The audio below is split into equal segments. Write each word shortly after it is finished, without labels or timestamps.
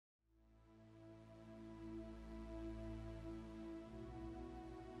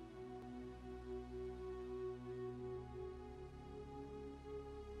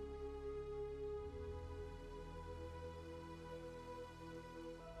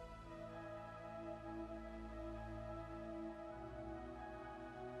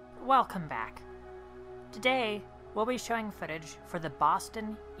Welcome back. Today, we'll be showing footage for the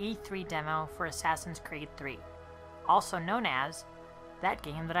Boston E3 demo for Assassin's Creed 3, also known as that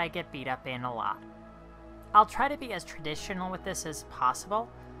game that I get beat up in a lot. I'll try to be as traditional with this as possible,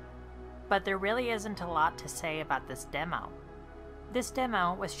 but there really isn't a lot to say about this demo. This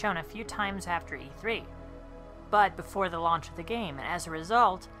demo was shown a few times after E3, but before the launch of the game, and as a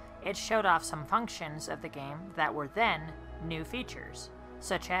result, it showed off some functions of the game that were then new features,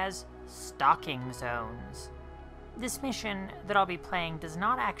 such as stocking zones. This mission that I'll be playing does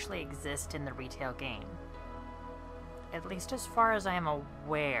not actually exist in the retail game, at least as far as I am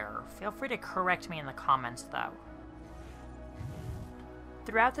aware. Feel free to correct me in the comments though.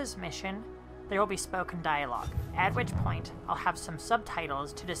 Throughout this mission, there will be spoken dialogue, at which point I'll have some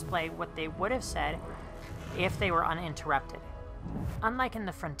subtitles to display what they would have said if they were uninterrupted. Unlike in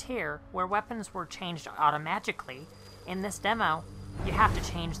the Frontier, where weapons were changed automatically, in this demo, you have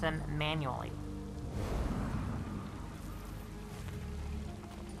to change them manually.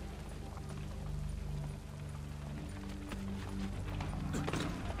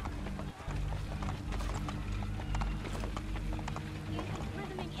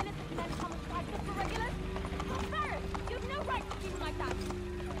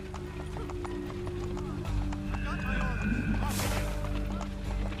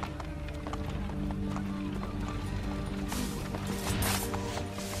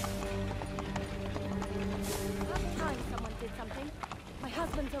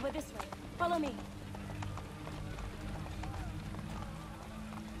 Over this way. Follow me.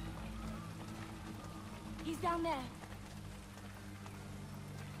 He's down there.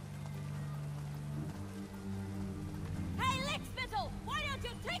 Hey, Lickspittle! Why don't you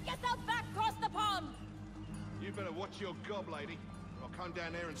take yourself back across the pond? You better watch your gob, lady. I'll come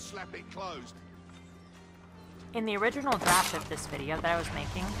down there and slap it closed. In the original draft of this video that I was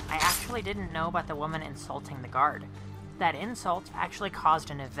making, I actually didn't know about the woman insulting the guard. That insult actually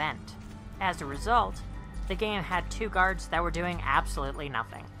caused an event. As a result, the game had two guards that were doing absolutely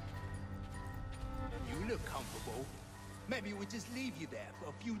nothing. You look comfortable. Maybe we just leave you there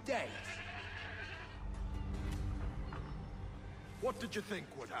for a few days. What did you think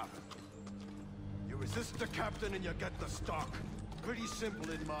would happen? You resist the captain and you get the stock. Pretty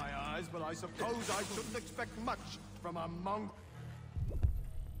simple in my eyes, but I suppose I shouldn't expect much from a mongrel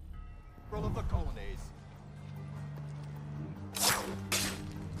of the colonies.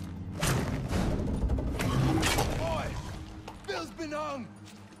 Boy, Bill's been hung.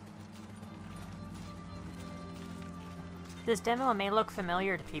 This demo may look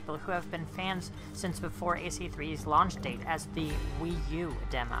familiar to people who have been fans since before AC3's launch date as the Wii U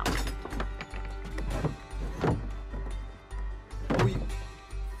demo.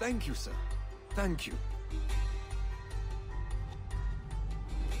 Thank you, sir. Thank you.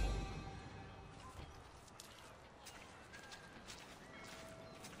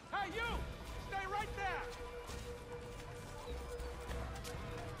 Hey, you! Stay right there!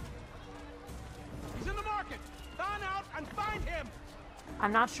 He's in the market! Fan out and find him!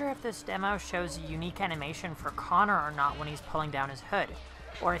 I'm not sure if this demo shows a unique animation for Connor or not when he's pulling down his hood,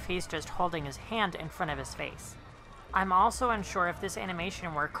 or if he's just holding his hand in front of his face. I'm also unsure if this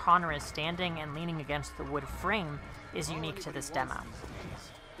animation where Connor is standing and leaning against the wood frame is unique to this demo.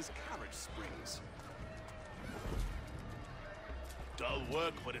 His carriage springs. Dull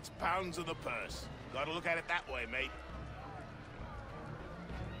work, but it's pounds in the purse. Gotta look at it that way, mate.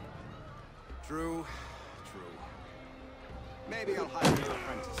 True. Maybe I'll hire you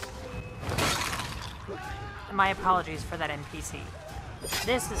apprentice. My apologies for that NPC.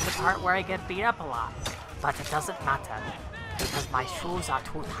 This is the part where I get beat up a lot, but it doesn't matter, because my shoes are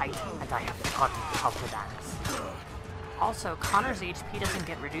too tight and I have forgotten how to dance. Also, Connor's HP doesn't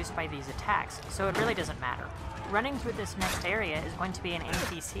get reduced by these attacks, so it really doesn't matter. Running through this next area is going to be an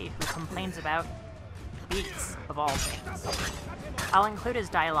NPC who complains about beats, of all things. I'll include his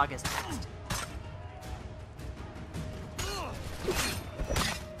dialogue as text.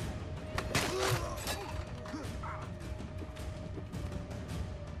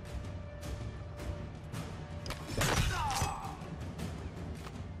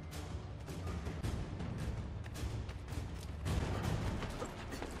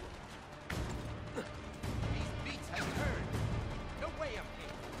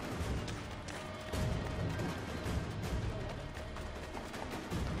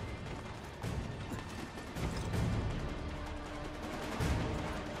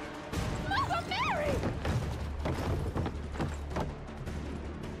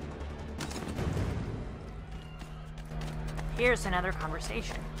 Here's another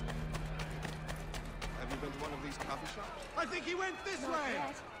conversation. Have you been to one of these coffee shops? I think he went this way!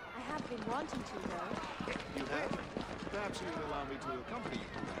 I have been wanting to, though. You have? Perhaps you will allow me to accompany you.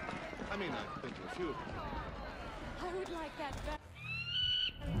 I mean, I've been to a few of them. I would like that very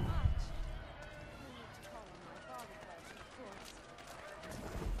much. I need to call on my father first, of course.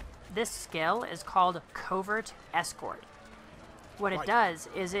 This skill is called Covert Escort. What it does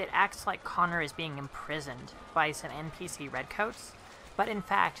is it acts like Connor is being imprisoned by some NPC redcoats, but in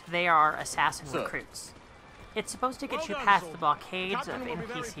fact they are assassin recruits. It's supposed to get you past the blockades of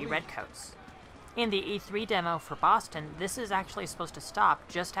NPC redcoats. In the E3 demo for Boston, this is actually supposed to stop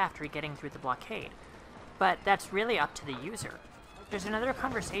just after getting through the blockade, but that's really up to the user. There's another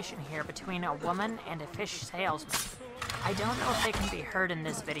conversation here between a woman and a fish salesman. I don't know if they can be heard in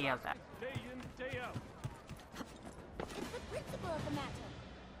this video though. The principle of the matter.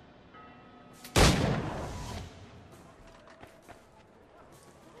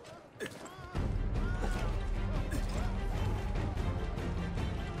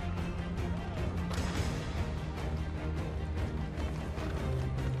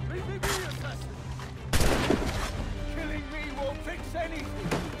 Leave me be, assassin! Killing me won't fix anything!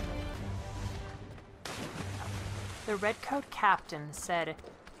 The redcoat captain said,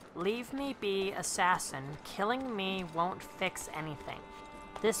 "Leave me be, assassin. Killing me won't fix anything."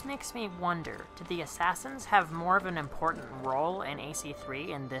 This makes me wonder, did the assassins have more of an important role in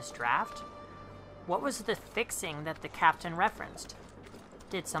AC3 in this draft? What was the fixing that the captain referenced?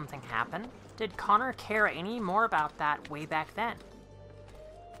 Did something happen? Did Connor care any more about that way back then?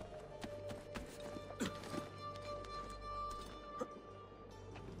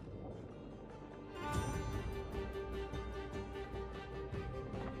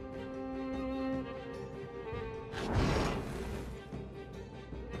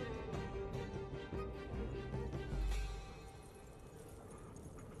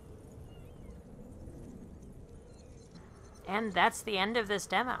 And that's the end of this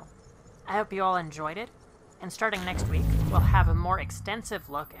demo. I hope you all enjoyed it, and starting next week, we'll have a more extensive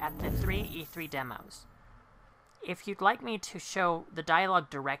look at the 3 E3 demos. If you'd like me to show the dialogue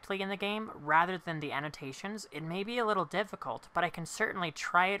directly in the game rather than the annotations, it may be a little difficult, but I can certainly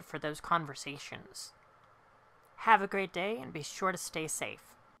try it for those conversations. Have a great day, and be sure to stay safe.